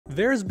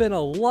There's been a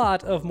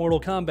lot of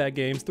Mortal Kombat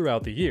games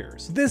throughout the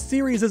years. This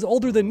series is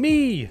older than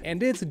me,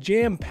 and it's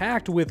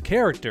jam-packed with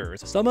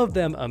characters, some of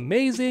them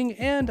amazing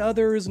and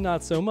others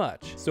not so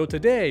much. So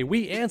today,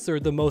 we answer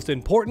the most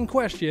important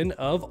question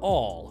of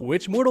all.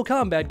 Which Mortal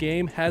Kombat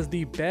game has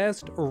the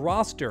best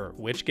roster?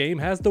 Which game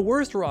has the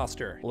worst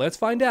roster? Let's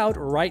find out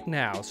right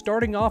now,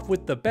 starting off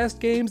with the best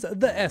games,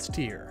 the S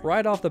tier.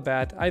 Right off the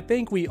bat, I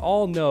think we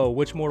all know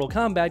which Mortal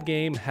Kombat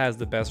game has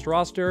the best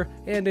roster,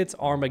 and it's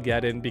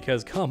Armageddon,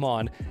 because come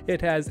on, it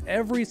has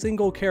every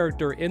single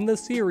character in the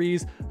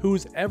series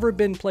who's ever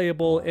been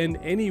playable in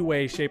any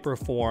way, shape, or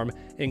form,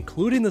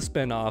 including the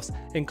spin-offs,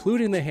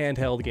 including the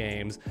handheld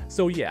games.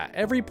 So yeah,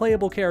 every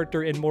playable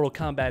character in Mortal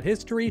Kombat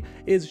history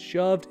is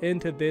shoved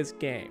into this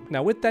game.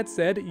 Now with that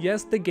said,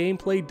 yes, the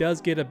gameplay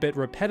does get a bit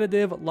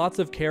repetitive, lots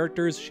of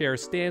characters share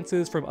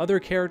stances from other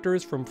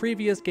characters from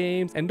previous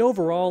games, and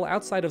overall,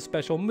 outside of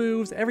special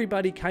moves,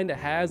 everybody kinda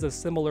has a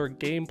similar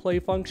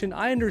gameplay function.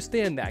 I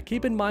understand that.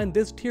 Keep in mind,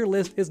 this tier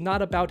list is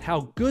not about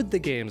how good the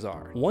games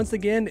are. Once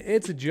again,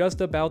 it's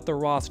just about the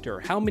roster.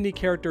 How many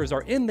characters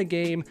are in the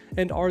game,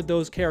 and are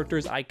those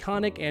characters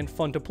iconic and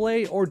fun to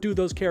play, or do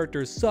those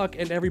characters suck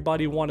and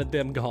everybody wanted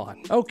them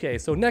gone? Okay,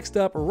 so next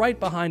up, right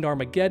behind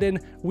Armageddon,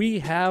 we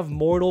have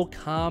Mortal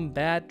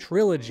Kombat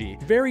Trilogy.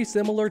 Very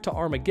similar to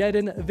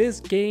Armageddon,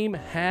 this game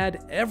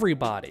had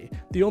everybody.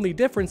 The only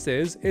difference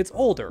is, it's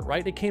older,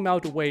 right? It came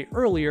out way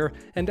earlier,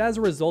 and as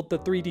a result, the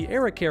 3D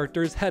era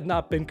characters had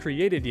not been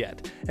created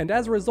yet. And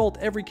as a result,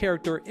 every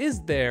character is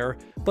there,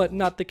 but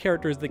not the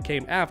characters that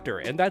came after,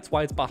 and that's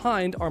why it's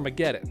behind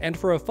Armageddon. And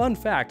for a fun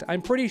fact,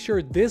 I'm pretty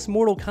sure this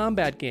Mortal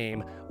Kombat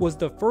game was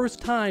the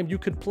first time you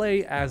could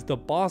play as the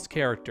boss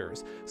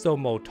characters. So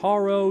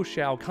Motaro,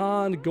 Shao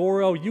Kahn,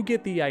 Goro, you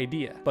get the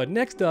idea. But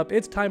next up,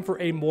 it's time for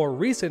a more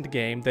recent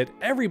game that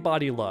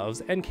everybody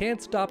loves and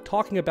can't stop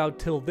talking about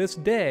till this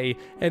day,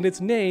 and its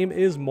name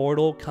is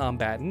Mortal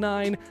Kombat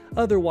 9,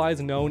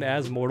 otherwise known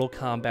as Mortal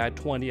Kombat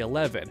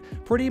 2011.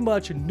 Pretty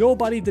much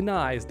nobody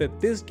denies that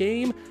this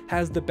game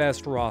has the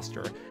best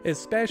roster,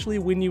 especially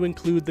when you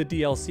include the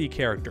DLC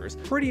characters.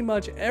 Pretty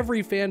much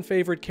every fan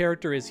favorite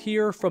character is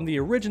here from the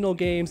original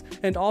games,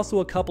 and also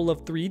a couple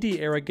of 3D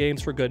era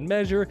games for good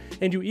measure,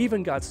 and you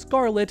even got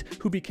Scarlet,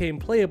 who became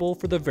playable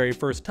for the very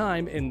first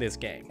time in this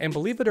game. And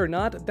believe it or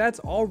not, that's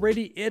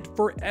already it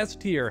for S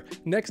tier.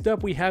 Next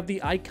up, we have the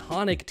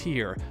iconic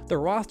tier. The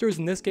rosters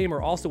in this game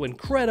are also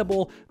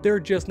incredible, they're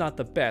just not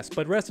the best,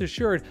 but rest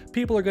assured,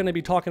 people are going to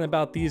be talking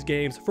about these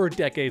games for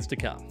decades to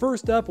come.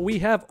 First up, we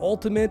have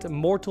Ultimate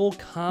Mortal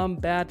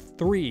Kombat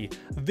 3.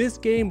 This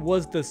game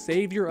was the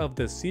savior of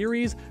the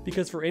series,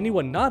 because for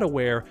anyone not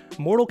aware,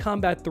 Mortal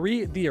Kombat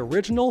 3, the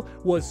original,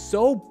 was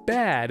so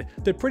bad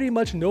that pretty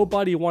much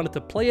nobody wanted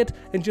to play it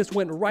and just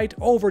went right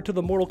over to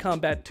the Mortal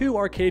Kombat 2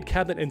 arcade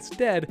cabinet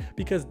instead,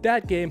 because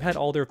that game had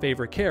all their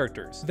favorite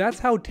characters. That's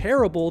how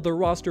terrible the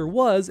roster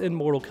was in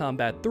Mortal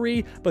Kombat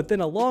 3, but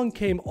then along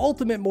came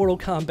Ultimate Mortal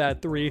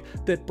Kombat 3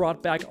 that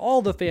brought back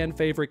all the fan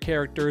favorite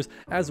characters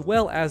as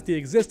well as the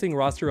existing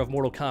roster of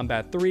Mortal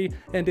Kombat 3,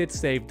 and it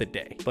saved the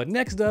day. But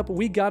next up,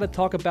 we gotta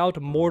talk about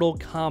Mortal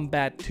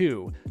Kombat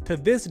 2. To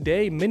this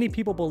day, many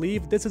people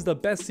believe this is the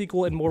best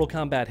sequel in Mortal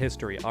Kombat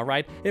history,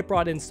 alright? It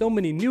brought in so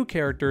many new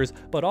characters,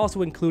 but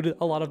also included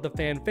a lot of the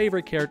fan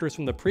favorite characters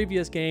from the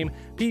previous game.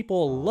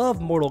 People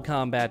love Mortal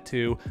Kombat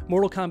 2.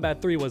 Mortal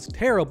Kombat 3 was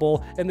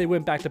terrible, and they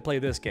went back to play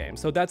this game.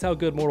 So that's how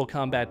good Mortal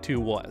Kombat 2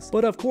 was.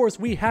 But of course,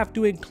 we have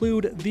to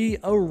include the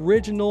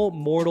original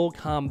Mortal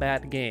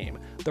Kombat game.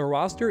 The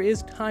roster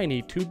is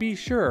tiny, to be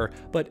sure,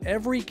 but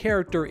every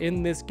character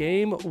in this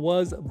game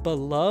was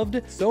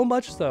beloved, so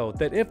much so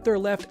that if they're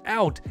left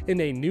out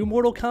in a new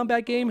Mortal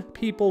Kombat game,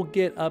 people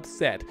get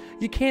upset.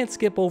 You can't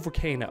skip over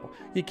Kano.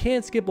 You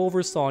can't skip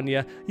over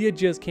Sonya. You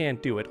just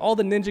can't do it. All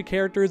the ninja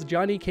characters,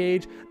 Johnny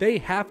Cage, they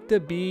have to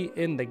be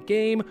in the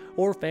game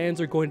or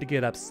fans are going to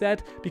get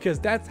upset, because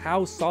that's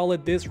how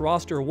solid this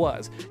roster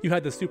was. You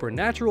had the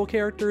supernatural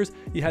characters,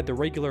 you had the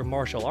regular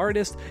martial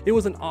artists. It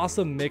was an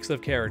awesome mix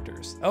of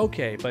characters.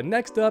 Okay, but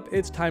next up,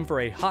 it's time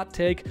for a hot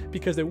take,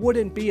 because it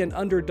wouldn't be an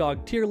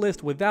underdog tier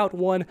list without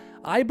one.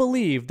 I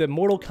believe that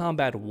Mortal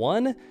Kombat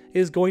 1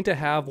 is going to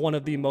have one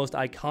of the most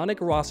iconic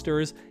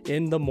rosters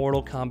in the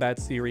Mortal Kombat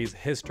series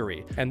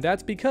history, and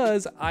that's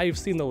because I've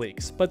seen the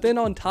leaks. But then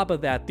on top of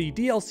that, the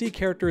DLC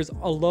characters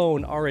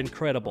alone are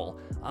incredible.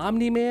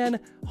 Omni-Man,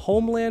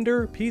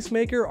 Homelander,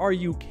 Peacemaker, are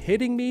you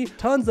kidding me?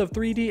 Tons of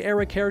 3D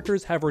era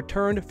characters have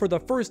returned for the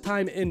first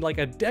time in like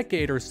a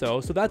decade or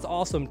so that's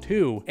awesome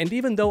too. And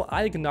even though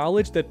I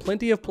acknowledge that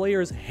plenty of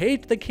players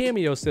hate the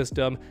cameo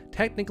system,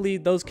 technically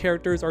those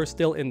characters are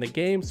still in the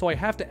game, so I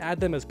have to add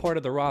them as part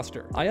of the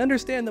roster. I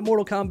understand that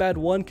Mortal Kombat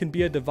 1 can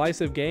be a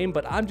divisive game,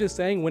 but I'm just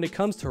saying when it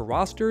comes to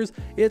rosters,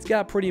 it's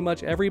got pretty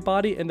much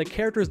everybody, and the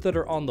characters that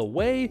are on the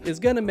way is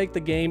gonna make the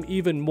game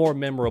even more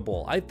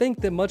memorable. I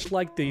think that much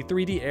like the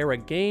 3D era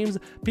games,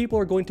 people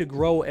are going to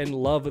grow and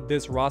love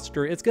this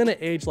roster. It's gonna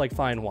age like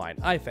fine wine,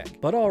 I think.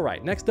 But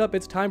alright, next up,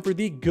 it's time for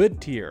the good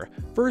tier.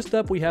 First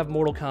up, we have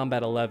Mortal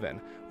Kombat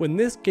 11. When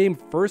this game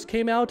first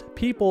came out,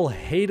 people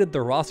hated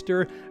the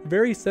roster,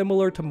 very similar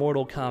similar to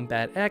Mortal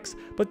Kombat X,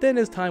 but then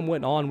as time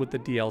went on with the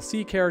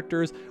DLC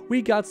characters, we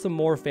got some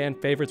more fan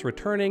favorites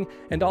returning,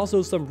 and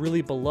also some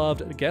really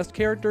beloved guest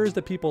characters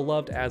that people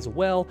loved as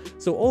well.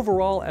 So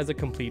overall, as a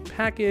complete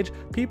package,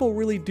 people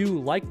really do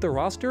like the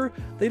roster.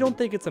 They don't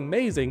think it's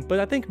amazing, but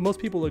I think most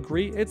people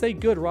agree it's a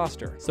good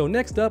roster. So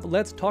next up,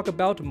 let's talk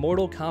about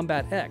Mortal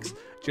Kombat X.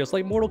 Just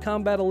like Mortal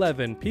Kombat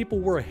 11, people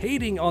were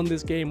hating on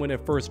this game when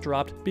it first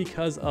dropped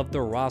because of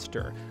the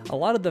roster. A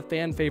lot of the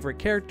fan favorite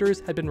characters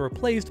had been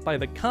replaced by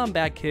the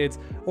Kombat Kids,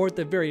 or at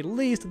the very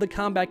least, the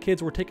Kombat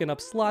Kids were taking up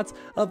slots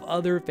of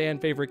other fan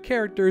favorite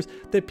characters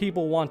that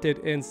people wanted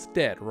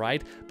instead,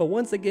 right? But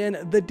once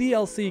again, the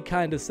DLC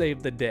kinda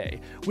saved the day.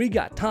 We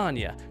got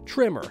Tanya,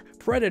 Trimmer,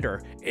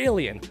 Predator,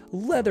 Alien,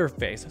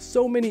 Leatherface,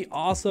 so many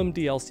awesome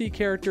DLC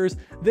characters.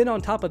 Then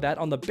on top of that,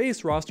 on the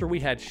base roster, we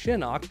had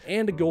Shinnok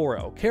and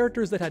Goro,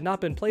 characters that had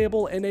not been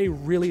playable in a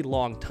really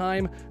long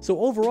time. So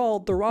overall,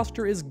 the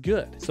roster is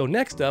good. So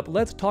next up,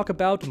 let's talk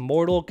about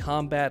Mortal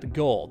Kombat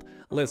Gold.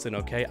 Listen,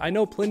 okay, I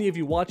know plenty of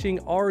you watching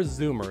are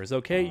Zoomers,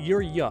 okay?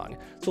 You're young.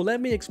 So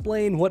let me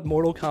explain what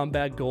Mortal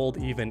Kombat Gold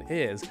even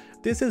is.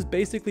 This is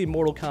basically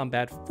Mortal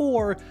Kombat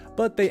 4,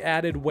 but they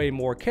added way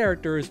more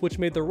characters, which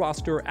made the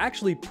roster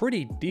actually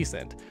pretty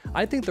decent.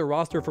 I think the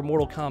roster for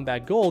Mortal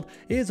Kombat Gold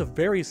is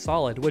very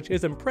solid, which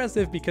is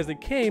impressive because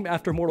it came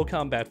after Mortal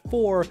Kombat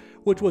 4,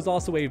 which was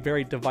also a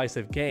very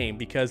divisive game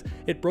because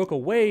it broke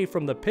away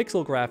from the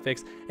pixel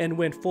graphics and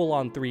went full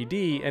on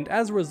 3D, and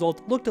as a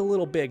result looked a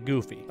little bit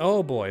goofy.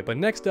 Oh boy, but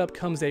next up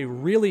comes a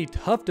really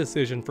tough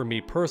decision for me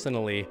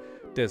personally: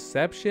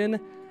 Deception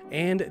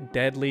and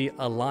Deadly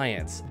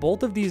Alliance.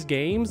 Both of these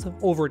games,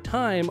 over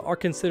time, are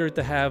considered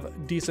to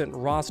have decent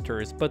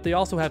rosters, but they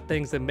also have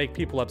things that make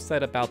people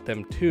upset about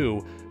them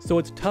too, so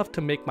it's tough to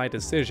make my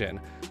decision.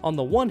 On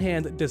the one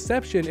hand,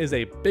 Deception is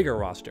a bigger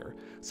roster,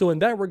 so in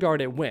that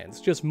regard it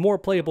wins, just more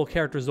playable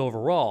characters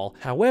overall.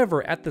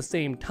 However, at the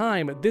same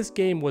time, this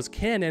game was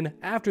canon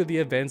after the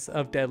events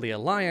of Deadly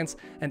Alliance,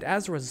 and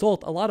as a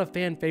result, a lot of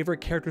fan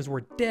favorite characters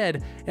were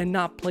dead and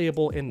not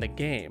playable in the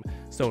game.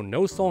 So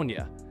no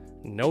Sonya,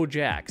 no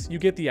Jax, you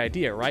get the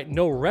idea, right?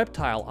 No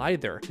Reptile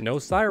either, no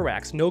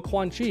Cyrax, no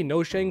Quan Chi,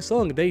 no Shang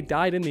Tsung, they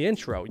died in the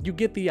intro. You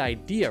get the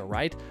idea,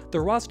 right? The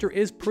roster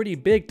is pretty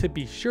big to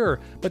be sure,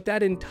 but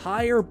that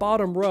entire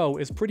bottom row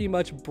is pretty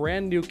much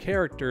brand new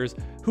characters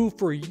who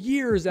for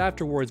years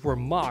afterwards were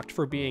mocked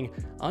for being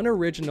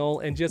unoriginal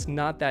and just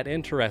not that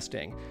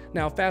interesting.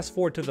 Now fast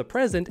forward to the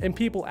present and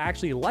people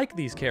actually like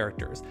these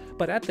characters,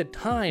 but at the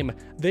time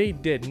they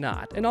did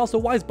not. And also,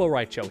 why is Bo'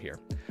 Rai Cho here?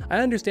 I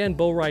understand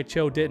Bo' Rai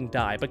Cho didn't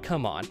die, but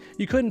come on,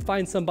 you couldn't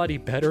find somebody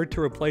better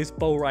to replace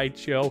Bo' Rai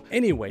Cho?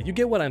 Anyway, you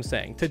get what I'm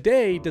saying.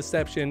 Today,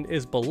 Deception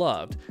is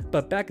beloved,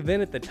 but back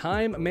then at the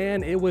time,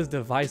 man, it was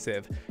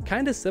divisive.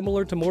 Kinda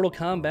similar to Mortal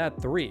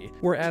Kombat 3,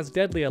 whereas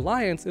Deadly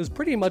Alliance is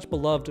pretty much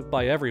beloved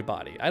by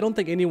everybody. I don't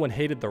think anyone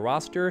hated the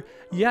roster.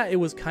 Yeah, it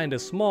was kinda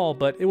small,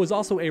 but it was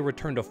also a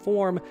return to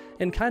form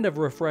and kind of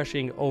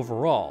refreshing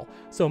overall.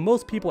 So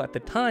most people at the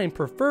time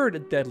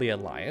preferred Deadly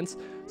Alliance,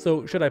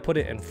 so should I put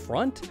it in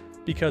front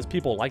because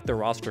people like the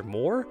roster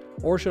more?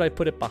 Or should I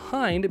put it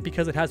behind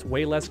because it has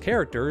way less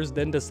characters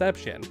than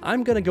Deception?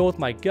 I'm gonna go with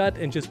my gut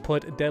and just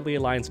put Deadly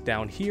Alliance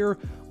down here,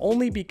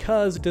 only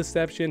because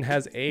Deception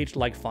has aged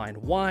like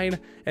fine wine,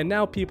 and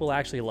now people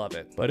actually love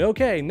it. But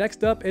okay,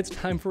 next up, it's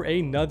time for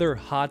another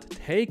hot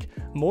take: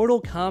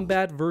 Mortal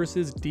Kombat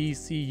vs.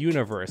 DC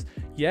Universe.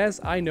 Yes,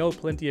 I know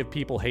plenty of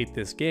people hate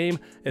this game,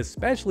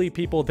 especially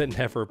people that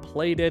never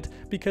played it,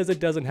 because it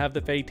doesn't have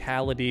the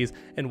fatalities,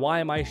 and why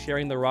am I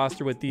sharing the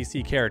roster with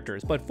DC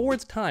characters? But for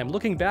its time,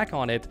 looking back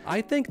on it, I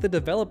think the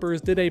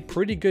developers did a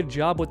pretty good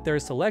job with their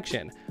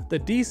selection. The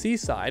DC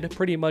side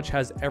pretty much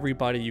has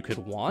everybody you could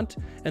want,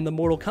 and the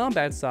Mortal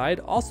Kombat side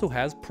also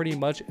has pretty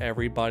much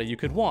everybody you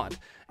could want.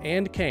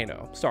 And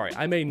Kano. Sorry,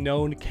 I'm a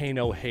known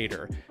Kano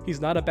hater.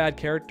 He's not a bad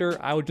character,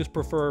 I would just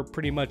prefer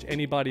pretty much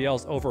anybody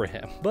else over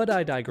him. But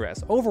I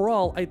digress.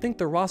 Overall, I think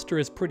the roster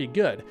is pretty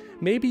good.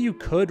 Maybe you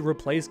could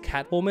replace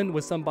Catwoman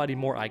with somebody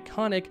more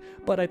iconic,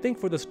 but I think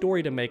for the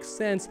story to make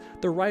sense,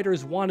 the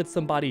writers wanted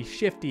somebody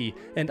shifty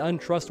and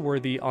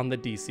untrustworthy on the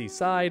DC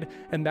side,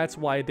 and that's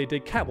why they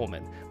did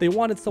Catwoman. They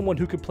wanted someone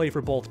who could play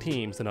for both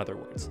teams, in other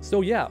words.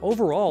 So yeah,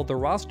 overall, the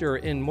roster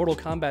in Mortal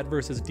Kombat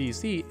vs.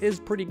 DC is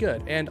pretty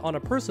good, and on a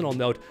personal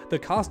note, the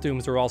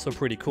costumes are also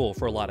pretty cool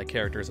for a lot of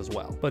characters as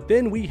well. But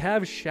then we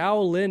have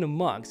Shaolin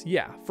Monks.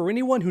 Yeah, for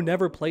anyone who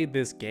never played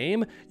this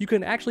game, you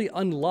can actually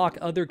unlock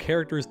other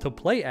characters to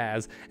play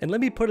as, and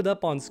let me put it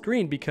up on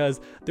screen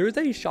because there's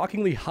a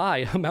shockingly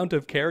high amount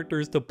of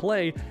characters to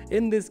play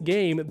in this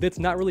game that's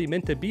not really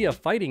meant to be a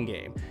fighting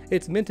game.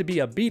 It's meant to be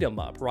a beat 'em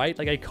up, right?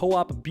 Like a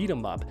co-op beat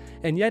 'em up.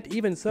 And yet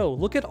even so,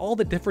 look at all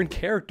the different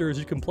characters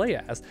you can play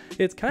as.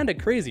 It's kinda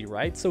crazy,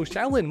 right? So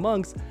Shaolin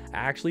Monks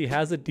actually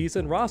has a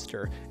decent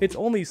roster. It's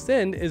only only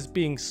sin is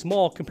being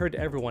small compared to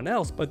everyone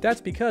else, but that's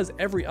because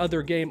every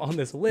other game on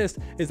this list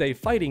is a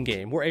fighting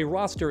game where a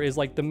roster is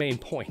like the main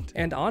point.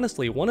 And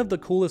honestly, one of the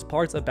coolest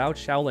parts about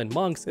Shaolin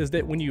Monks is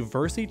that when you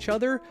verse each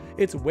other,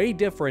 it's way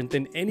different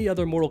than any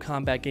other Mortal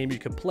Kombat game you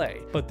could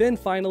play. But then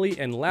finally,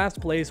 in last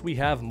place, we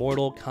have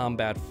Mortal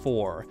Kombat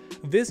 4.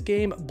 This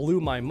game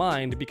blew my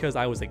mind because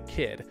I was a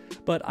kid,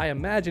 but I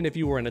imagine if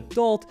you were an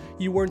adult,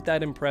 you weren't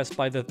that impressed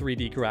by the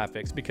 3D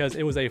graphics because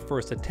it was a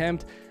first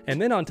attempt,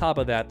 and then on top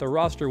of that, the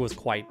roster was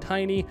quite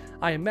tiny.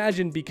 I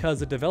imagine because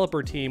the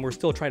developer team were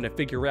still trying to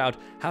figure out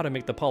how to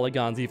make the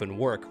polygons even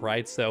work,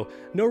 right? So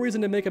no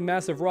reason to make a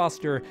massive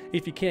roster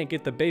if you can't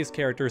get the base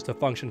characters to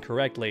function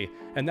correctly,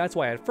 and that's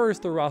why at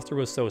first the roster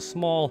was so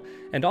small,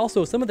 and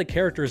also some of the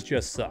characters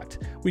just sucked.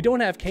 We don't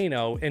have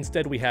Kano,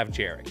 instead we have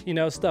Jarek, you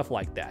know, stuff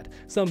like that.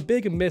 Some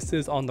big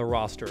misses on the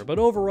roster, but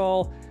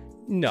overall,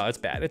 no, it's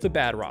bad. It's a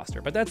bad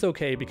roster, but that's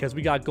okay because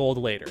we got gold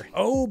later.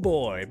 Oh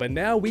boy, but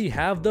now we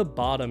have the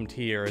bottom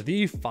tier,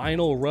 the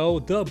final row,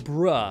 the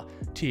bruh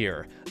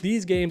tier.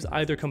 These games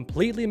either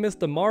completely missed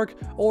the mark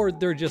or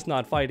they're just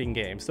not fighting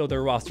games, so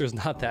their roster's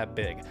not that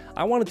big.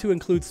 I wanted to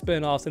include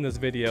spin-offs in this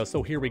video,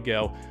 so here we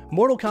go.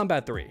 Mortal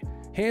Kombat 3.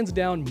 Hands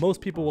down, most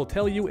people will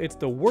tell you it's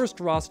the worst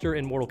roster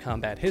in Mortal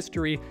Kombat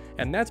history,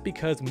 and that's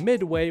because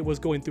Midway was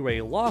going through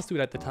a lawsuit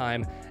at the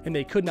time, and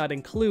they could not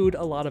include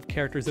a lot of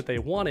characters that they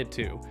wanted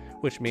to,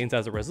 which means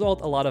as a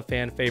result, a lot of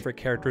fan favorite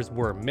characters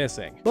were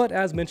missing. But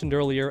as mentioned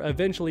earlier,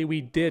 eventually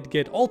we did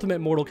get Ultimate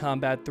Mortal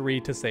Kombat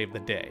 3 to save the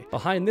day.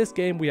 Behind this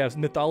game, we have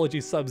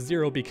Mythology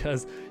Sub-Zero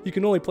because you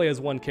can only play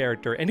as one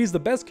character, and he's the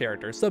best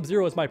character.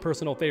 Sub-Zero is my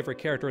personal favorite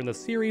character in the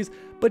series,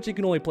 but you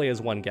can only play as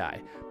one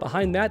guy.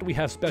 Behind that, we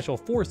have Special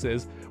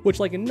Forces, which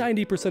like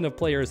 90% of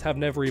players have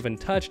never even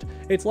touched.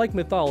 It's like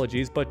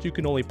Mythologies, but you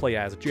can only play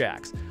as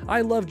Jax.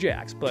 I love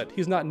Jax, but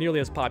he's not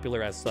nearly as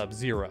popular as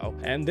Sub-Zero.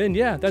 And then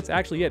yeah, that's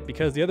actually it,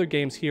 because the other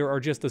games here are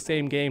just the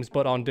same games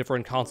but on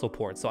different console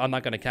ports, so I'm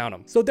not gonna count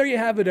them. So there you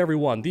have it,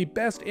 everyone, the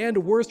best and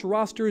worst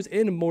rosters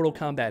in Mortal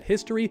Kombat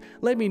history.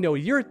 Let me know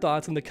your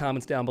thoughts in the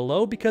comments down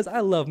below because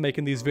I love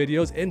making these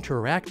videos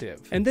interactive.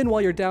 And then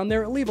while you're down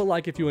there, leave a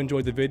like if you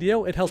enjoyed the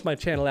video, it helps my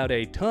channel out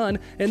a ton,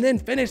 and then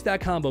finish that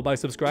combo by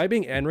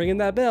subscribing and ringing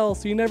that bell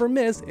so you never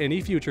miss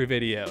any future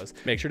videos.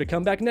 Make sure to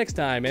come back next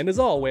time, and as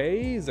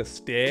always,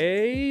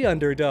 stay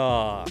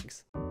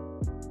underdogs.